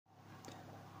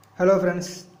Hello friends,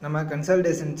 நம்ம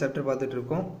consolidation chapter பார்த்துட்டு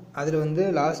இருக்கோம். அதில் வந்து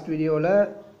லாஸ்ட் வீடியோவில்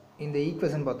இந்த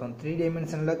ஈக்குவேஷன் பார்த்தோம். 3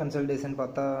 டைமென்ஷனில் கன்சாலிடேஷன்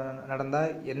பார்த்தா நடந்தால்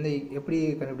எப்படி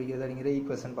கண்டுபிடிக்கிறது அப்படிங்கிற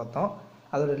ஈக்குவேஷன் பார்த்தோம்.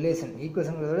 அதோட ரிலேஷன்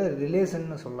ஈக்குவேஷன்கிறதோட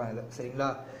ரிலேஷன்னு சொல்லலாம் இதை, சரிங்களா?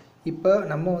 இப்போ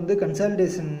நம்ம வந்து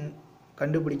கன்சாலிடேஷன்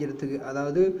கண்டுபிடிக்கிறதுக்கு,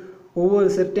 அதாவது ஒவ்வொரு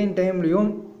செர்டைன்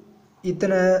டைம்லேயும்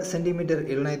இத்தனை சென்டிமீட்டர்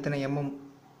இல்லைனா இத்தனை எம்எம்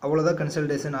அவ்வளோதான்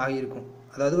கன்சாலிடேஷன் ஆகியிருக்கும்.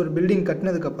 அதாவது ஒரு பில்டிங்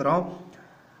கட்டினதுக்கப்புறம்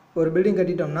ஒரு பில்டிங்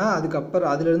கட்டிட்டோம்னா அதுக்கப்புறம்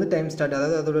அதுலேருந்து டைம் ஸ்டார்ட்,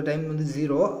 அதாவது அதோட டைம் வந்து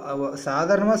 0.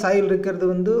 சாதாரணமாக சாயில் இருக்கிறது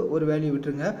வந்து ஒரு வேல்யூ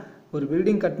விட்டுருங்க. ஒரு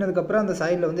பில்டிங் கட்டினதுக்கப்புறம் அந்த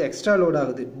சாயிலில் வந்து எக்ஸ்ட்ரா லோட்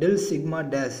ஆகுது, del sigma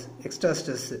dash extra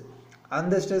stress.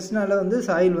 அந்த ஸ்ட்ரெஸ்னால வந்து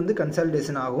சாயில் வந்து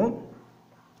கன்சாலிடேஷன் ஆகும்.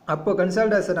 அப்போ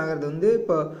கன்சாலிடேஷன் ஆகிறது வந்து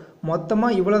இப்போ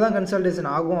மொத்தமாக இவ்வளோ தான்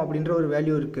கன்சாலிடேஷன் ஆகும் அப்படின்ற ஒரு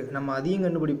வேல்யூ இருக்குது. நம்ம அதையும்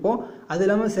கண்டுபிடிப்போம். அது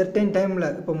இல்லாமல் செர்டைன்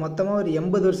டைமில் இப்போ மொத்தமாக ஒரு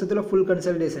 80 வருஷத்தில் ஃபுல்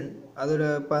கன்சாலிடேஷன், அதோட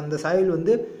இப்போ அந்த சாயில்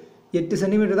வந்து 8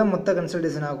 சென்டிமீட்டர் தான் மொத்த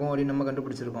கன்சல்டேஷன் ஆகும் அப்படின்னு நம்ம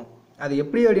கண்டுபிடிச்சிருக்கோம். அது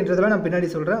எப்படி அப்படின்றதெல்லாம் நான் பின்னாடி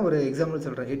சொல்கிறேன், ஒரு எக்ஸாம்பிள்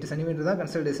சொல்கிறேன். 8 சென்டிமீட்டர் தான்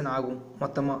கன்சல்டேஷன் ஆகும்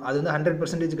மொத்தமாக. அது வந்து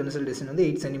 100% கன்சல்டேஷன் வந்து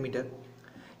 8 சென்டிமீட்டர்.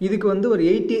 இதுக்கு வந்து ஒரு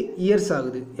 80 இயர்ஸ்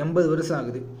ஆகுது, 80 வருஷம்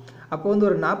ஆகுது. அப்போ வந்து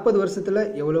ஒரு 40 வருஷத்தில்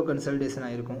எவ்வளோ கன்சல்டேஷன்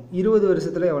ஆகிருக்கும், 20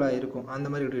 வருஷத்தில் எவ்வளோ ஆகிருக்கும், அந்த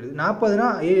மாதிரி இருக்குது. 40னா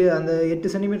அந்த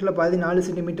 8 சென்டிமீட்டரில் பாதி 4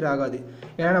 சென்டிமீட்டர் ஆகாது.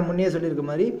 ஏன்னா நான் முன்னே சொல்லியிருக்க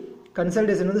மாதிரி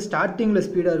கன்சல்டேஷன் வந்து ஸ்டார்டிங்கில்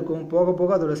ஸ்பீடாக இருக்கும், போக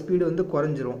போக அதோட ஸ்பீடு வந்து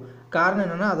குறைஞ்சிரும். காரணம்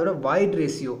என்னென்னா அதோட வாய்ட்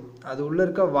ரேஷியோ, அது உள்ளே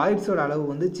இருக்க வாய்ட்ஸோட அளவு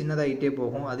வந்து சின்னதாகிட்டே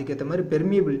போகும். அதுக்கேற்ற மாதிரி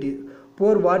பெர்மியபிலிட்டி,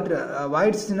 போர் வாட்ரு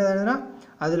வாய்ட்ஸ் சின்னதாகனா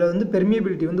அதில் வந்து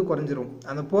பெர்மியபிலிட்டி வந்து குறைஞ்சிரும்.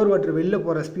 அந்த போர் வாட்ரு வெளில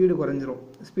போகிற ஸ்பீடு குறைஞ்சிரும்,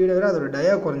 ஸ்பீடை விட அதோட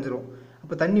டயா குறைஞ்சிரும்.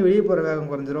 அப்போ தண்ணி வெளியே போகிற வேகம்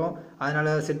குறைஞ்சிரும்,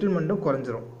 அதனால் செட்டில்மெண்ட்டும்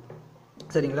குறைஞ்சிரும்,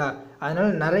 சரிங்களா?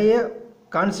 அதனால் நிறைய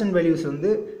கான்ஸ்டன்ட் வேல்யூஸ்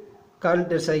வந்து கார்ல்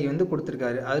டெர்சாகி வந்து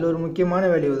கொடுத்துருக்காரு. அதில் ஒரு முக்கியமான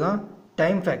வேல்யூ தான்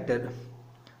time factor.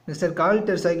 Mister curl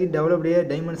டெர்சாகி developed ஏ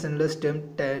dimensionless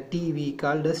TV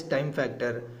called as time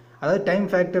factor. அதாவது டைம்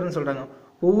ஃபேக்டர்னு சொல்கிறாங்க.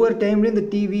 ஒவ்வொரு டைம்லேயும் இந்த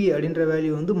டிவி அப்படின்ற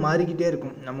வேல்யூ வந்து மாறிக்கிட்டே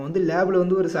இருக்கும். நம்ம வந்து லேபில்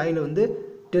வந்து ஒரு சாயிலை வந்து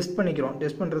டெஸ்ட் பண்ணிக்கிறோம்.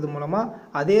 டெஸ்ட் பண்ணுறது மூலமாக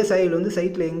அதே சாயில் வந்து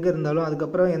சைட்டில் எங்கே இருந்தாலும்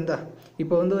அதுக்கப்புறம்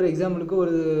இப்போ வந்து ஒரு எக்ஸாம்பிளுக்கு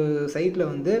ஒரு சைட்டில்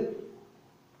வந்து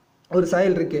ஒரு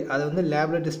சாயில் இருக்குது, அதை வந்து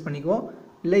லேபில் டெஸ்ட் பண்ணிக்குவோம்.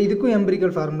 இல்லை இதுக்கும்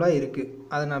எம்பிரிக்கல் ஃபார்முலா இருக்குது.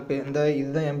 அதை நான் இப்போ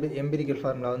இதுதான் எம்பிரிக்கல்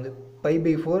ஃபார்முலா வந்து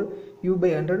π/4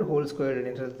 u/100 ஹோல் ஸ்கொயர்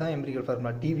அப்படின்றது தான் எம்பிரிக்கல்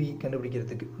ஃபார்முலா டிவி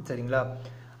கண்டுபிடிக்கிறதுக்கு, சரிங்களா?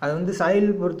 அது வந்து சாயில்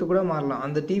பொறுத்து கூட மாறலாம்.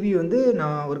 அந்த டிவி வந்து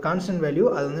நான் ஒரு கான்ஸ்டன்ட் வேல்யூ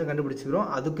அதை வந்து கண்டுபிடிச்சிக்கிறோம்.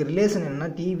 அதுக்கு ரிலேஷன் என்னன்னா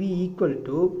TV equal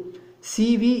to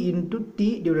CV into D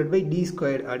divided by D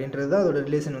square அப்படின்றது தான் அதோட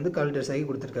ரிலேஷன் வந்து கார்ல் டெர்சாகி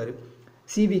கொடுத்துருக்காரு.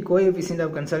 CV coefficient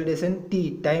of consultation, D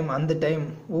time, அந்த டைம்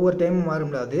ஒவ்வொரு டைமும் மாற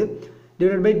முடியாது,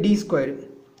 divided by D square.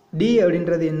 D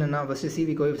அப்படின்றது என்னென்னா first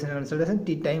CV coefficient of consultation,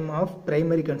 D time of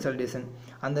primary consultation.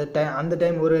 அந்த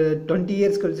டைம் ஒரு 20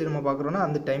 இயர்ஸ் கழிச்சு நம்ம பார்க்குறோன்னா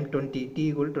அந்த time 20, D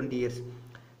equal 20 years.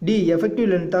 D effective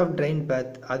length of drain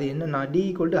பேத், அது என்னன்னா D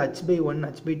equal to h/1,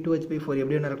 h/2, h/4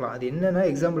 எப்படி வேணா இருக்கலாம். அது என்னென்னா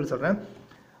எக்ஸாம்பிள் சொல்கிறேன்.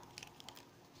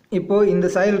 இப்போது இந்த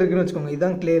சாயில் இருக்குன்னு வச்சுக்கோங்க,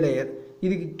 இதுதான் கிளே லேயர்.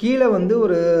 இதுக்கு கீழே வந்து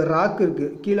ஒரு ராக்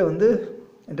இருக்குது, கீழே வந்து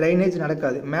ட்ரைனேஜ்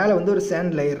நடக்காது, மேலே வந்து ஒரு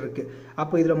சேண்ட் லேயர் இருக்குது.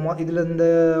 அப்போ இதில் இந்த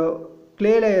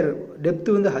கிளே லேயர்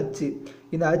டெப்த்து வந்து ஹச்சு,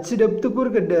 இந்த ஹச்சு டெப்த்துக்கும்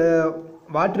இருக்க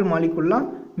வாட்ரு மாலிக்குலாம்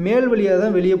மேல் வழியாக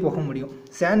தான் வெளியே போக முடியும்,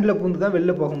 சேண்டில் பூந்து தான்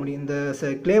வெளில போக முடியும். இந்த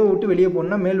கிளேவை விட்டு வெளியே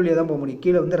போகணுன்னா மேல் வழியாக தான் போக முடியும்,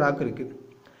 கீழே வந்து ராக் இருக்குது.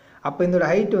 அப்போ இதோட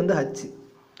ஹைட்டு வந்து ஹச்சு.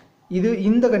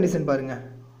 இந்த கண்டிஷன் பாருங்கள்,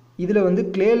 இதில் வந்து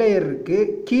கிளே லேயர் இருக்குது,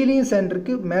 கீழேயும் சேண்ட்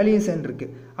இருக்குது, மேலேயும் சேண்ட்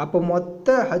இருக்குது. அப்போ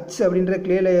மொத்த ஹச் அப்படின்ற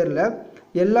கிளே லேயரில்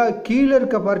எல்லா கீழே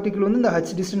இருக்க பார்ட்டிக்கிள் வந்து இந்த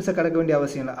ஹச் டிஸ்டன்ஸை கடக்க வேண்டிய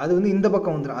அவசியம் இல்லை, அது வந்து இந்த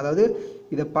பக்கம் வந்துடும். அதாவது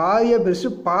இதை பாதியாக பெருசு,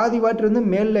 பாதி வாட்டர் வந்து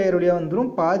மேல் லேயர் வழியாக வந்துடும்,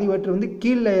 பாதி வாட்டர் வந்து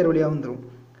கீழ் லேயர் வழியாக வந்துடும்.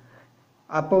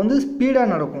 அப்போ வந்து ஸ்பீடாக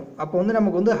நடக்கும். அப்போ வந்து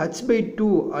நமக்கு வந்து h/2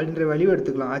 அப்படின்ற வேல்யூ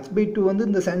எடுத்துக்கலாம். h/2 வந்து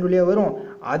இந்த சேண்ட் வழியாக வரும்,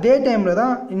 அதே டைமில்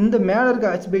தான் இந்த மேலே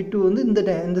இருக்க h/2 வந்து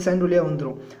இந்த சேண்ட் வழியாக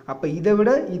வந்துடும். அப்போ இதை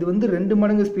விட இது வந்து 2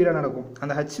 மடங்கு ஸ்பீடாக நடக்கும்.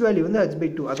 அந்த h வேல்யூ வந்து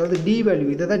h/2, அதாவது டி வேல்யூ,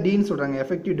 இதை தான் டின்னு சொல்கிறாங்க.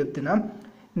 எஃபெக்டிவ் டெப்த்னா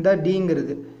இந்த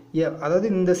டிங்கிறது, அதாவது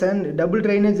இந்த சேண்ட் டபுள்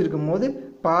ட்ரைனேஜ் இருக்கும் போது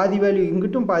பாதி வேல்யூ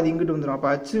இங்கிட்டும் பாதி இங்கிட்டும் வந்துடும்.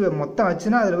 அப்போ மொத்தம்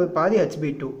ஹச்சுனா அதில் பாதி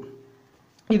h/2.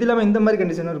 இது இல்லாமல் இந்த மாதிரி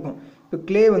கண்டிஷனும் இருக்கும். இப்போ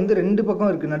கிளே வந்து 2 பக்கம்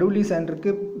இருக்குது, நடுவுலையும் சேண்ட்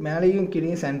இருக்குது, மேலேயும்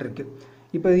கீழேயும் சேண்ட் இருக்குது.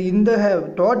 இப்போ இந்த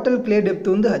டோட்டல் கிளே டெப்த்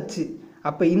வந்து ஹச்சு.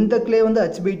 அப்போ இந்த கிளே வந்து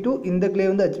h/2, இந்த கிளே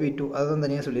வந்து h/2, அதுதான்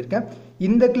தனியாக சொல்லியிருக்கேன்.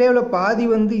 இந்த கிளேவில் பாதி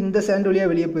வந்து இந்த சேண்ட்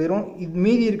வழியாக வெளியே போயிடும்,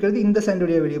 மீதி இருக்கிறது இந்த சேண்ட்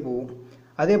வழியாக வெளியே போகும்.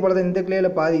 அதே போல் தான் இந்த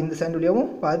கிளேவில் பாதி இந்த சேண்ட் வழியாகவும்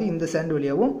பாதி இந்த சேண்ட்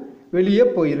வழியாகவும் வெளியே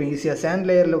போயிடும் ஈஸியாக. சேண்ட்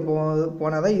லேயரில்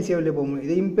போனால் தான் ஈஸியாக வெளியே போக முடியும்.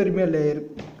 இது இம்பெர்மியல் லேயர்,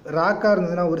 ராக்காக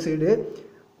இருந்ததுன்னா ஒரு சைடு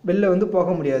வெளில வந்து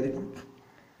போக முடியாது.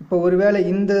 இப்போ ஒருவேளை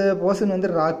இந்த போர்ஷன் வந்து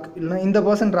ராக், இல்லைனா இந்த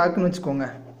போர்ஷன் ராக்குன்னு வச்சுக்கோங்க,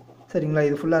 சரிங்களா?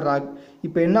 இது ஃபுல்லாக ராக்.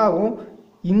 இப்போ என்ன ஆகும்,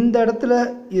 இந்த இடத்துல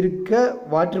இருக்க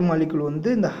வாட்டர் மாலிகுல் வந்து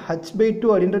இந்த h/2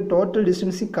 அப்படின்ற டோட்டல்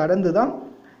டிஸ்டன்ஸையும் கடந்து தான்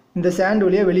இந்த சாண்ட்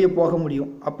வழியாக வெளியே போக முடியும்.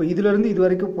 அப்போ இதிலேருந்து இது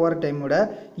வரைக்கும் போகிற டைமோட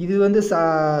இது வந்து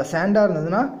சாண்டாக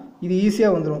இருந்ததுன்னா இது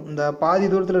ஈஸியாக வந்துடும். இந்த பாதி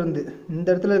தூரத்தில் இருந்து இந்த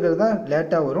இடத்துல இருக்கிறது தான்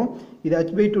லேட்டாக வரும். இது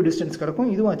h/2 டிஸ்டன்ஸ் கிடக்கும்,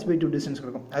 இதுவும் h/2 டிஸ்டன்ஸ்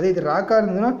கிடக்கும். அதே இது ராக்காக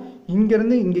இருந்ததுன்னா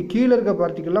இங்கேருந்து இங்கே கீழே இருக்க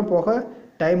பார்ட்டிக்கெல்லாம் போக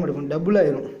டைம் எடுக்கும், டபுள்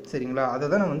ஆயிரும். சரிங்களா? அதை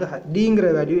தான் நம்ம வந்து டிங்கிற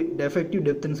வேல்யூ எஃபெக்டிவ்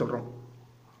டெப்த்துன்னு சொல்கிறோம்.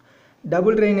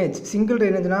 Double drainage, single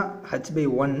ட்ரைனேஜ்னா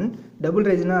h/1, double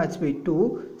ட்ரைனேஜ்னா h/2,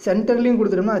 சென்டர்லையும்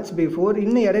கொடுத்துட்டோம்னா h/4,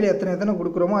 இன்னும் இடையில எத்தனை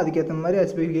கொடுக்குறோமோ அதுக்கு ஏற்ற மாதிரி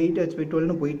h/8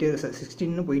 h/12 போயிட்டே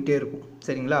 16 போயிட்டே இருக்கும்.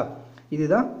 சரிங்களா?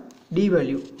 இதுதான் டி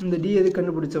வேல்யூ. இந்த டி எது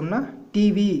கண்டுபிடிச்சோம்னா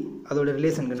டிவி அதோட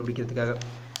ரிலேஷன் கண்டுபிடிக்கிறதுக்காக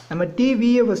நம்ம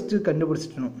டிவியை ஃபஸ்ட்டு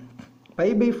கண்டுபிடிச்சிட்டணும்.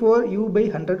 π/4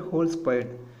 u/100 whole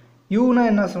squared. யூனா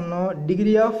என்ன சொன்னோம்?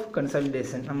 Degree of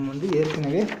consolidation. நம்ம வந்து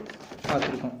ஏற்கனவே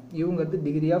பார்த்துருக்கோம். யூங்கிறது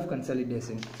டிகிரி ஆஃப்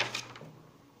கன்சாலிடேஷன்.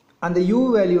 அந்த யூ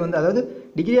வேல்யூ வந்து அதாவது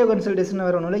டிகிரி ஆஃப் கன்சல்டேஷன்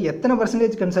வேறு ஒன்றும் இல்லை, எத்தனை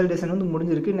பர்சன்டேஜ் கன்சல்டேஷன் வந்து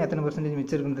முடிஞ்சிருக்கு, இன்னும் எத்தனை பர்சன்டேஜ்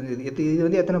மிச்சிருக்குன்னு தெரிஞ்சது. இது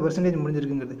வந்து எத்தனை பர்சன்டேஜ்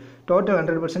முடிஞ்சிருக்குங்கிறது. டோட்டல்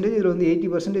 100%, இதில் வந்து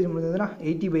 80% முடிஞ்சதுன்னா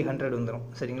 80/100 வந்துடும்.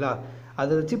 சரிங்களா?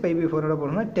 அதை வச்சு π/4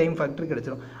 போனோம்னா டைம் ஃபேக்டர்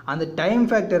கிடச்சிடும். அந்த டைம்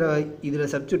ஃபேக்டரை இதில்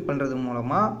சப்ஸ்டியூட் பண்ணுறது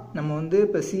மூலமாக நம்ம வந்து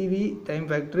இப்போ சிவி டைம்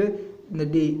ஃபேக்டரு இந்த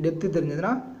டெப்த்து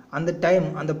தெரிஞ்சதுன்னா அந்த டைம்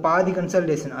அந்த பாதி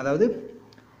கன்சல்டேஷன், அதாவது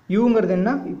யூங்கிறது என்ன,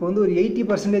 இப்போ வந்து ஒரு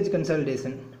 80%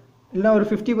 கன்சல்டேஷன் இல்லைனா ஒரு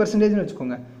 50%ன்னு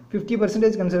வச்சுக்கோங்க.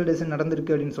 50% கன்சல்டேஷன்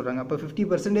நடந்திருக்கு அப்படின்னு சொல்கிறாங்க. அப்போ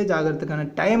 50% ஆகிறதுக்கான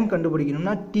டைம்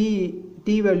கண்டுபிடிக்கணும்னா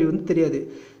டி வேல்யூ வந்து தெரியாது.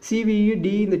 சிவியு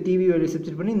டி இந்த டிவி வேல்யூ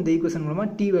சப்ஸ்டிட் பண்ணி இந்த ஈக்குவேஷன் மூலமாக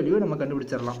டி வேல்யூவை நம்ம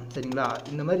கண்டுபிடிச்சிடலாம். சரிங்களா?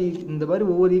 இந்த மாதிரி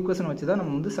ஒவ்வொரு ஈக்குவேஷன் வச்சு தான்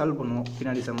நம்ம வந்து சால்வ் பண்ணுவோம்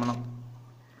பின்னாடி சம்மனம்.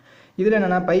 இதில்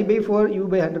என்னென்னா π/4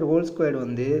 u/100 ஹோல் ஸ்கொயர்டு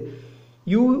வந்து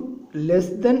u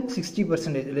less than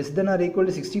 60%, less than R equal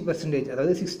to 60%,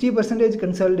 அதாவது 60%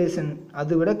 கன்சல்டேஷன்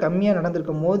அதை விட கம்மியாக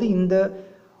நடந்திருக்கும் போது இந்த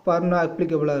ஃபார்முலா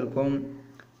அப்ளிகபிளாக இருக்கும்.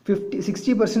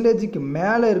 60%க்கு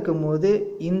மேலே இருக்கும் போது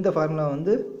இந்த ஃபார்முலா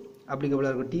வந்து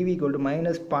அப்ளிகபிளாக இருக்கும். TV equal to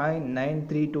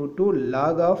 -0.9322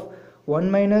 log of 1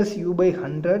 -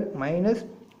 u/100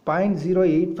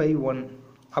 -0.0851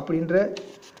 அப்படின்ற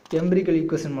எம்பிரிக்கல்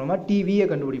ஈக்குவேஷன் மூலமாக டிவியை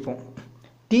கண்டுபிடிப்போம்.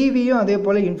 டிவியும் அதே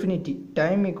போல் infinity,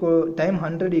 time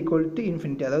 100 equal to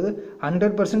infinity, அதாவது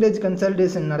 100%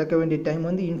 கன்சல்டேஷன் நடக்க வேண்டிய டைம்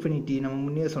வந்து இன்ஃபினிட்டி. நம்ம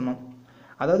முன்னே சொன்னோம்.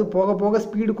 அதாவது போக போக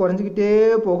ஸ்பீடு குறைஞ்சிக்கிட்டே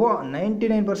போகும்.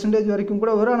 99% வரைக்கும்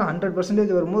கூட வரும். ஆனால்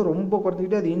 100% வரும்போது ரொம்ப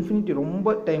குறைஞ்சிக்கிட்டே அது இன்ஃபினிட்டி ரொம்ப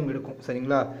டைம் எடுக்கும்.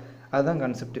 சரிங்களா? அதுதான்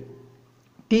கான்செப்ட்.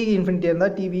 டி இன்ஃபினிட்டியாக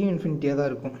இருந்தால் டிவியும் இன்ஃபினிட்டியாக தான்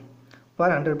இருக்கும்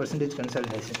ஃபார் 100%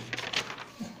 கன்சல்டேஷன்.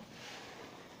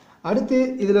 அடுத்து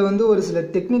இதில் வந்து ஒரு சில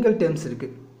டெக்னிக்கல் டேர்ம்ஸ்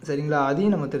இருக்குது. சரிங்களா?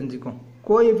 அதையும் நம்ம தெரிஞ்சுக்கோம்.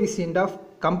 Coefficient of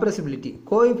compressibility,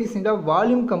 coefficient of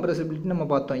volume compressibility நம்ம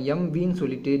பார்த்தோம். எம்வின்னு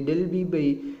சொல்லிட்டு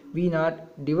 ∆V/V0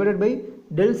 divided by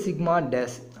del sigma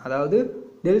dash, அதாவது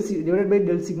divided by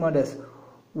del sigma dash.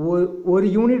 ஒரு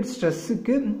யூனிட்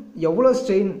ஸ்ட்ரெஸ்ஸுக்கு எவ்வளோ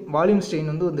ஸ்ட்ரெயின் வால்யூம் ஸ்ட்ரெயின்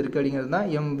வந்து வந்திருக்கு அப்படிங்கிறது தான்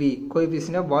MV,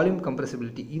 coefficient of volume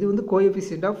compressibility. இது வந்து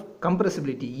கோஎஃபிஷியன்ட் ஆஃப்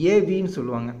கம்ப்ரசிபிலிட்டி ஏவின்னு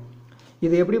சொல்லுவாங்க.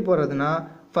 இது எப்படி போகிறதுனா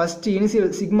ஃபஸ்ட்டு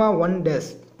இனிஷியல் σ1 dash.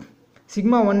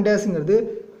 σ1 dashங்கிறது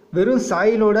வெறும்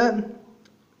சாயிலோட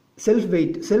செல்ஃப்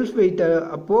வெயிட்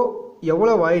அப்போது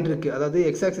எவ்வளோ வாய்டு இருக்குது, அதாவது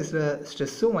எக்ஸ் ஆக்சிஸில்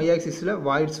ஸ்ட்ரெஸ்ஸும் ஒய் ஆக்சிஸில்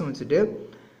வாய்ட்ஸும் வச்சுட்டு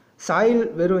சாயில்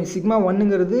வெறும்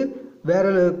σ1ங்கிறது வேறு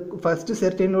first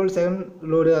certain load second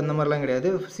load அந்த மாதிரிலாம் கிடையாது.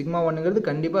 σ1ங்கிறது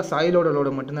கண்டிப்பாக சாயிலோட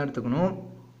லோடை மட்டும்தான் எடுத்துக்கணும்.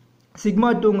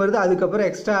 σ2ங்கிறது அதுக்கப்புறம்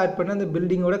எக்ஸ்ட்ரா ஆட் பண்ண அந்த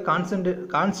பில்டிங்கோட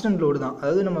கான்ஸ்டன்ட் லோடு தான்.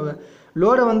 அதாவது நம்ம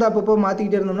லோடை வந்து அப்பப்போ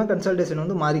மாற்றிக்கிட்டே இருந்தோம்னா கன்சல்டேஷன்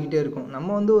வந்து மாறிக்கிட்டே இருக்கும். நம்ம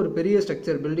வந்து ஒரு பெரிய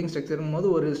ஸ்ட்ரக்சர் பில்டிங் ஸ்ட்ரக்சருங்கும் போது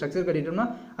ஒரு ஸ்ட்ரக்சர் கட்டிட்டோம்னா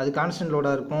அது கான்ஸ்டன்ட்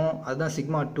லோடாக இருக்கும். அதுதான்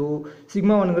σ2.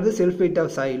 σ1ங்கிறது self weight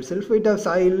of soil. Self weight of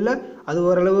சாயிலில் அது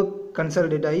ஓரளவு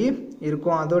கன்சல்டேட் ஆகி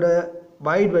இருக்கும். அதோட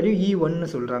வாய்ட் வேல்யூ E1ன்னு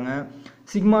சொல்கிறாங்க.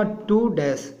 σ2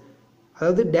 டேஷ்,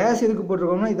 அதாவது டேஷ் எதுக்கு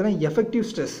போட்டிருக்கோம்னா இதெல்லாம் எஃபெக்டிவ்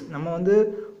ஸ்ட்ரெஸ். நம்ம வந்து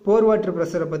போர் வாட்டர்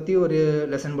ப்ரெஷரை பற்றி ஒரு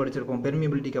லெசன் படிச்சிருக்கோம்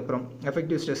பெர்மிபிலிட்டிக்கு அப்புறம்.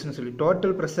 எஃபெக்டிவ் ஸ்ட்ரெஸ்ன்னு சொல்லி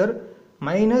டோட்டல் ப்ரெஷர்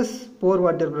மைனஸ் போர்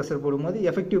வாட்டர் ப்ரெஷர் போடும்போது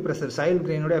effective pressure soil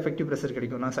கிரெயினோட effective pressure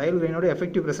கிடைக்கும். நான் சாயில் கிரெயினோட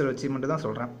எஃபெக்டிவ் ப்ரெஷர் வச்சு மட்டும் தான்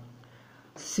சொல்கிறேன்.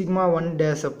 σ1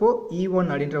 டேஷ் அப்போ E1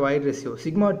 அப்படின்ற வாய்ட் ரேஷியோ,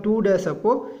 σ2 டேஷ்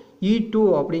அப்போ E2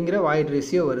 அப்படிங்கிற வாய்ட்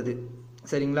ரேஷியோ வருது.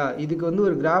 சரிங்களா? இதுக்கு வந்து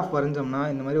ஒரு கிராஃப் வரைஞ்சோம்னா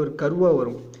இந்த மாதிரி ஒரு கர்வாக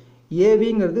வரும்.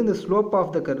 ஏவிங்கிறது இந்த ஸ்லோப்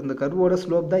ஆஃப் த கர்வ், இந்த கர்வோட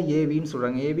ஸ்லோப் தான் ஏவின்னு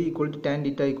சொல்கிறாங்க. AV equal to tan θ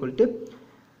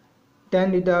tan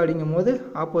θ அப்படிங்கும் போது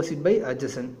opposite by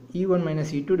adjacent. E1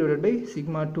 - E2 divided by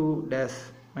σ2 dash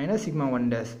minus σ1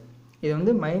 dash. இது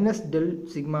வந்து minus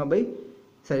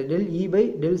del E by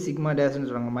del sigma டேஷ்னு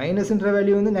சொல்கிறாங்க. மைனஸ்ன்ற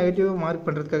வேல்யூ வந்து நெகட்டிவாக மார்க்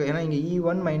பண்ணுறதுக்காக. ஏன்னா இங்கே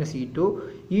E1 -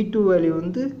 E2 வேல்யூ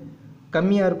வந்து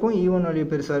கம்மியாக இருக்கும், E1 வேல்யூ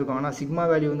பெருசாக இருக்கும். ஆனால் சிக்மா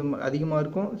வேல்யூ வந்து அதிகமாக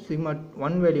இருக்கும்,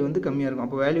 σ1 வேல்யூ வந்து கம்மியாக இருக்கும்.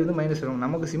 அப்போ வேல்யூ வந்து மைனஸ் வரும்.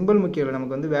 நமக்கு சிம்பிள் முக்கியம் இல்லை,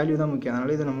 நமக்கு வந்து வேல்யூ தான் முக்கியம்.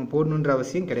 அதனால் இதை நம்ம போடணுன்ற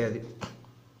அவசியம் கிடையாது.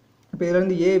 இப்போ இதில்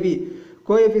வந்து AV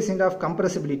coefficient of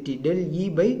compressibility del E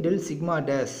by del sigma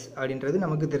dash அப்படின்றது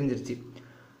நமக்கு தெரிஞ்சிருச்சு.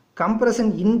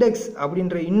 கம்ப்ரஷன் இண்டெக்ஸ்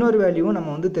அப்படின்ற இன்னொரு வேல்யூவும் நம்ம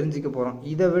வந்து தெரிஞ்சுக்க போகிறோம்.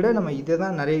 இதை விட நம்ம இதை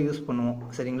தான் நிறைய யூஸ் பண்ணுவோம்.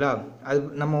 சரிங்களா? அது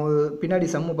நம்ம பின்னாடி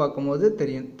சம்மு பார்க்கும்போது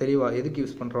தெளிவாக எதுக்கு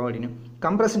யூஸ் பண்ணுறோம் அப்படின்னு.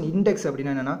 கம்ப்ரஷன் இண்டெக்ஸ்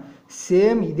அப்படின்னா என்னென்னா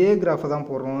சேம் இதே கிராஃபை தான்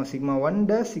போடுறோம். சிக்மா 1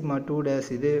 டேஷ் சிக்மா 2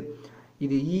 டேஷ்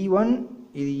இது E1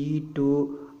 இது E2.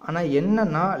 ஆனால்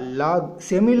என்னன்னா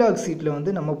செமிலாக் சீட்டில்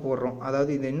வந்து நம்ம போடுறோம்.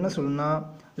 அதாவது இது என்ன சொல்லணும்னா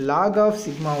லாக் ஆஃப்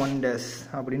சிக்மா 1 டேஷ்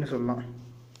அப்படின்னு சொல்லலாம்.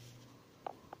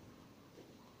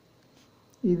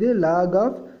 இது லாக்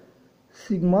ஆஃப்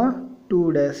சிக்மா 2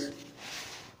 டேஷ்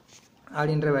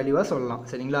அப்படின்ற வேல்யூவாக சொல்லலாம்.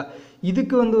 சரிங்களா?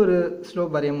 இதுக்கு வந்து ஒரு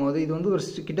ஸ்லோப் வரையும் போது இது வந்து ஒரு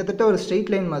கிட்டத்தட்ட ஒரு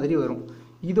ஸ்ட்ரெயிட் லைன் மாதிரி வரும்.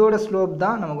 இதோட ஸ்லோப்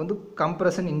தான் நமக்கு வந்து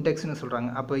கம்ப்ரஷன் இண்டெக்ஸ்னு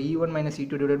சொல்கிறாங்க. அப்போ E1 minus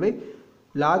E2 divide by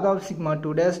log of sigma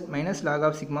 2 dash minus lock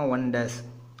of sigma 1 dash.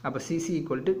 அப்போ CC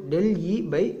equal to tell E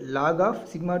by log of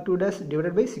sigma 2 dash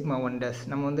divide pi sigma 1 dash.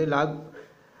 நம்ம வந்து லாக்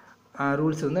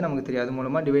ரூல்ஸ் வந்து நமக்கு தெரியும், அது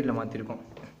மூலமாக டிவைடில் மாற்றிருக்கோம்.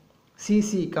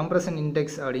 சிசி கம்ப்ரஷன்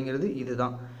இண்டெக்ஸ் அப்படிங்கிறது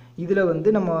இதுதான். இதில் வந்து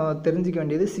நம்ம தெரிஞ்சிக்க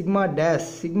வேண்டியது சிக்மா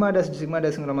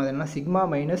டேஷ்ங்கிற மாதிரி என்ன சிக்மா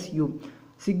மைனஸ் யூ.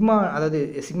 சிக்மா அதாவது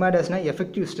sigma டேஷ்னா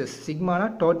effective stress, சிக்மானா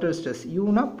total stress,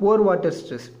 யூனா போர் வாட்டர்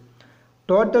ஸ்ட்ரெஸ்.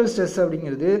 டோட்டல் ஸ்ட்ரெஸ்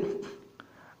அப்படிங்கிறது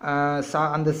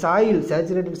அந்த சாயில்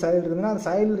சேச்சுரேட்டட் சாயில் இருக்குதுன்னா அந்த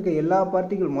சாயில் இருக்க எல்லா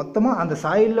பார்ட்டிகள் மொத்தமாக அந்த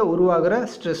சாயிலில் உருவாகிற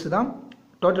ஸ்ட்ரெஸ் தான்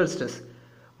டோட்டல் ஸ்ட்ரெஸ்.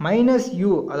 மைனஸ்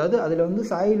யூ அதாவது அதில் வந்து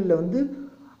சாயிலில் வந்து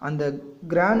அந்த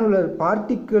கிரானுலர்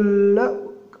பார்ட்டிக்கிளில்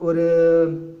ஒரு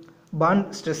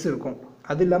பாண்ட் ஸ்ட்ரெஸ் இருக்கும்.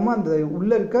 அது இல்லாமல் அந்த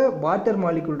உள்ளே இருக்க வாட்டர்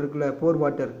மாலிகுல் இருக்குல்ல போர்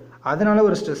வாட்டர், அதனால்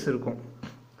ஒரு ஸ்ட்ரெஸ் இருக்கும்.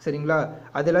 சரிங்களா?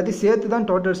 அது எல்லாத்தையும் சேர்த்து தான்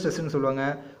டோட்டல் ஸ்ட்ரெஸ்ன்னு சொல்லுவாங்க.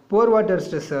 போர் வாட்டர்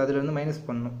ஸ்ட்ரெஸ் அதில் வந்து மைனஸ்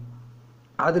பண்ணணும்.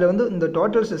 அதில் வந்து இந்த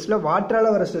டோட்டல் ஸ்ட்ரெஸ்ஸில்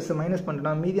வாட்டரால் வர ஸ்ட்ரெஸ்ஸை மைனஸ்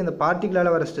பண்ணிட்டோம்னா மீதி அந்த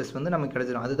பார்ட்டிகளால் வர ஸ்ட்ரெஸ் வந்து நமக்கு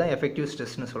கிடைச்சிடும். அதுதான் எஃபெக்டிவ்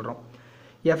ஸ்ட்ரெஸ்ன்னு சொல்கிறோம்.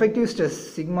 எஃபெக்டிவ் ஸ்ட்ரெஸ்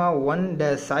சிக்மா 1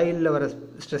 டேஷ் சாயிலில் வர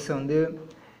ஸ்ட்ரெஸ்ஸை வந்து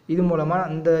இது மூலமாக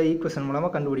அந்த ஈக்குவேஷன்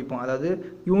மூலமாக கண்டுபிடிப்போம். அதாவது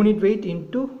யூனிட் வெயிட்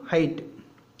இன்ட்டு ஹைட்,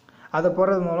 அதை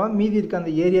போடுறது மூலமாக மீதி இருக்க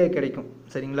அந்த ஏரியா கிடைக்கும்.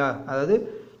 சரிங்களா? அதாவது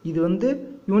இது வந்து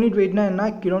யூனிட் வெயிட்னா என்ன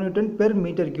kilometre per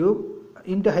metre cube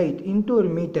into height into ஒரு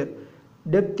மீட்டர்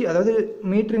டெப்த். அதாவது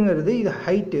மீட்டருங்கிறது இது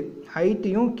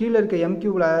ஹைட்டையும் கீழே இருக்க எம்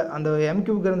கியூபில் அந்த எம்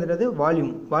கியூப்ங்கிறது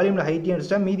வால்யூமில் ஹைட்டையும்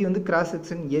அடிச்சிட்டா மீதி வந்து cross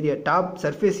section area top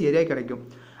surface area கிடைக்கும்.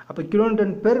 அப்போ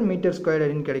கிலோமீட்டர் பெர் மீட்டர் ஸ்கொயர்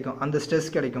அப்படின்னு கிடைக்கும், அந்த ஸ்ட்ரெஸ்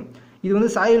கிடைக்கும். இது வந்து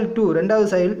சாயில் 2 ரெண்டாவது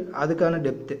சாயில் அதுக்கான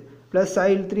டெப்த்து ப்ளஸ்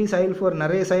சாயில் 3 சாயில் 4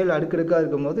 நிறைய சாயில் அடுக்கடுக்காக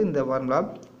இருக்கும்போது இந்த formula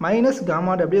minus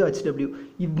gamma W HW.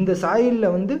 இந்த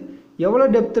சாயிலில் வந்து எவ்வளோ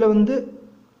டெப்த்தில் வந்து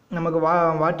நமக்கு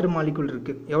வாட்டர் மாலிகுல்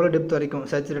இருக்குது, எவ்வளோ டெப்த் வரைக்கும்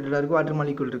சேச்சுரேட்டடாக இருக்குது வாட்டர்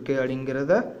மாலிகுல் இருக்குது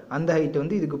அப்படிங்கிறத அந்த ஹைட்டை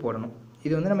வந்து இதுக்கு போடணும்.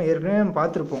 இது வந்து நம்ம ஏற்கனவே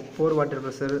பார்த்துருப்போம். போர் வாட்டர்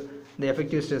ப்ரெஷர், இந்த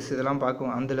எஃபெக்டிவ் ஸ்ட்ரெஸ் இதெல்லாம்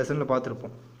பார்க்குவோம், அந்த லெசனில்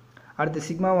பார்த்துருப்போம். அடுத்து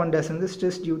சிக்மா 1 டேஷ் வந்து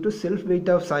stress due to self weight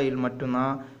of soil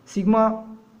மட்டும்தான். சிக்மா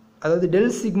அதாவது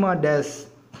டெல் சிக்மா டேஷ்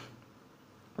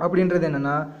அப்படின்றது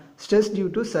என்னென்னா stress due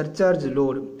to surcharge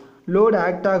load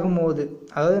act ஆகும்போது,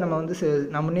 அதாவது நம்ம வந்து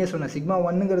நான் முன்னே சொன்னேன் சிக்மா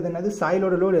 1ங்கிறது என்னது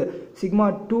சாயிலோட லோடு, சிக்மா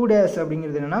 2 டேஷ்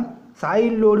அப்படிங்கிறது என்னென்னா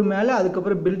சாயில் லோடு மேலே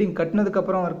அதுக்கப்புறம் பில்டிங்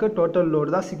கட்டினதுக்கப்புறம் இருக்க டோட்டல்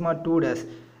லோடு தான் சிக்மா 2 டேஷ்.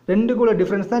 ரெண்டுக்குள்ள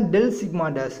டிஃப்ரென்ஸ் தான் டெல் சிக்மா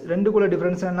டேஷ். ரெண்டுக்குள்ள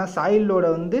டிஃப்ரென்ஸ் என்ன சாயில் லோட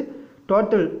வந்து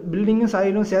டோட்டல் பில்டிங்கும்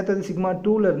சாயிலும் சேர்த்தது சிக்மா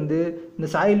 2லேருந்து இந்த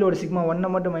சாயிலோட சிக்மா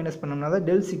 1 மட்டும் மைனஸ் பண்ணோம்னா தான்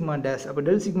டெல் சிக்மா டேஷ். அப்போ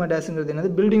டெல் சிக்மா டேஷ்ங்கிறது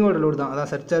என்னது பில்டிங்கோட லோடு தான், அதான்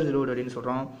சர்சார்ஜ் லோடு அப்படின்னு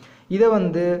சொல்கிறோம். இதை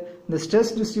வந்து இந்த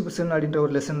ஸ்ட்ரெஸ் டிஸ்ட்ரிபியூஷன் அப்படின்ற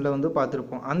ஒரு லெசனில் வந்து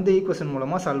பார்த்துருப்போம். அந்த ஈக்குவேஷன்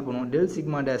மூலமாக சால்வ் பண்ணுவோம். டெல்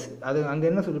சிக்மா டேஷ் அது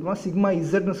அங்கே என்ன சொல்லியிருப்போம் சிக்மா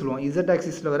இசட்னு சொல்லுவோம். இசட்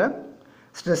ஆக்சிஸில் வர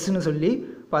ஸ்ட்ரெஸ்ன்னு சொல்லி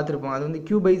பார்த்துருப்போம். அது வந்து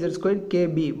Q/Z²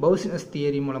 KB பவுசினஸ்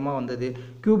தியரி மூலமாக வந்தது.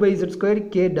 Q/Z²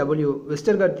 KW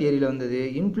வெஸ்டர்கார்ட் தியரியில் வந்தது.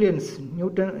 இன்ஃப்ளூயன்ஸ்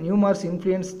நியூமார்ஸ்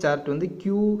இன்ஃப்ளூயன்ஸ் சார்ட் வந்து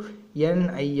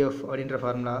QNIF அப்படின்ற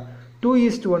ஃபார்முலா.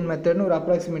 2:1 மெத்தட்னு ஒரு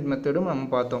அப்ராக்சிமேட் மெத்தடும் நம்ம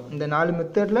பார்த்தோம். இந்த 4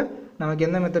 மெத்தடில் நமக்கு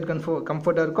எந்த மெத்தட்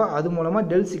கம்ஃபர்ட்டாக இருக்கோ அது மூலமாக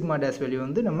டெல் சிக்மா டேஷ் வேல்யூ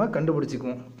வந்து நம்ம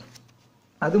கண்டுபிடிச்சிக்குவோம்.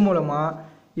 அது மூலமாக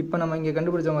இப்போ நம்ம இங்கே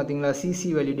கண்டுபிடிச்சோம் பார்த்தீங்களா CC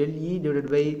value del E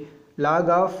divided by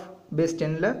log of base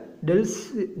 10ல்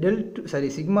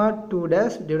sigma 2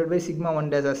 dash divide pi sigma 1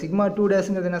 dash. Sigma 2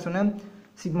 டேஷ்ங்கிறது என்ன சொன்னேன்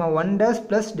sigma 1 dash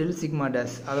plus del sigma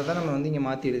dash. அதை தான் நம்ம வந்து இங்கே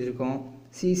மாற்றி எழுதியிருக்கோம்.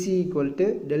 CC equal to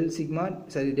tell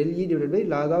E divide by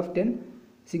log of 10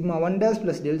 sigma 1 dash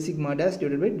plus del sigma dash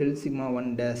divide by del sigma 1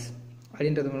 dash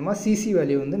அப்படின்றது மூலமாக CC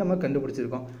வேல்யூ வந்து நம்ம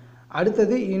கண்டுபிடிச்சிருக்கோம்.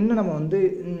 அடுத்தது இன்னும் நம்ம வந்து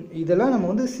இதெல்லாம் நம்ம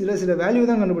வந்து சில வேல்யூ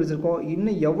தான் கண்டுபிடிச்சிருக்கோம்.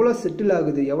 இன்னும் எவ்வளோ செட்டில்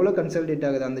ஆகுது எவ்வளோ கன்சல்டேட்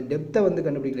ஆகுது அந்த டெப்த்தை வந்து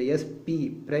கண்டுபிடிக்கல. SP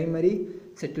பிரைமரி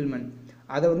செட்டில்மெண்ட்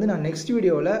அதை வந்து நான் நெக்ஸ்ட்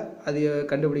வீடியோவில் அது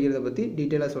கண்டுபிடிக்கிறத பற்றி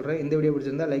டீட்டெயிலாக சொல்கிறேன். இந்த வீடியோ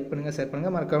பிடிச்சிருந்தா லைக் பண்ணுங்கள், ஷேர்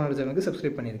பண்ணுங்கள், மறக்காம சேனலுக்கு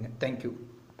சப்ஸ்கிரைப் பண்ணிடுங்க. தேங்க்யூ.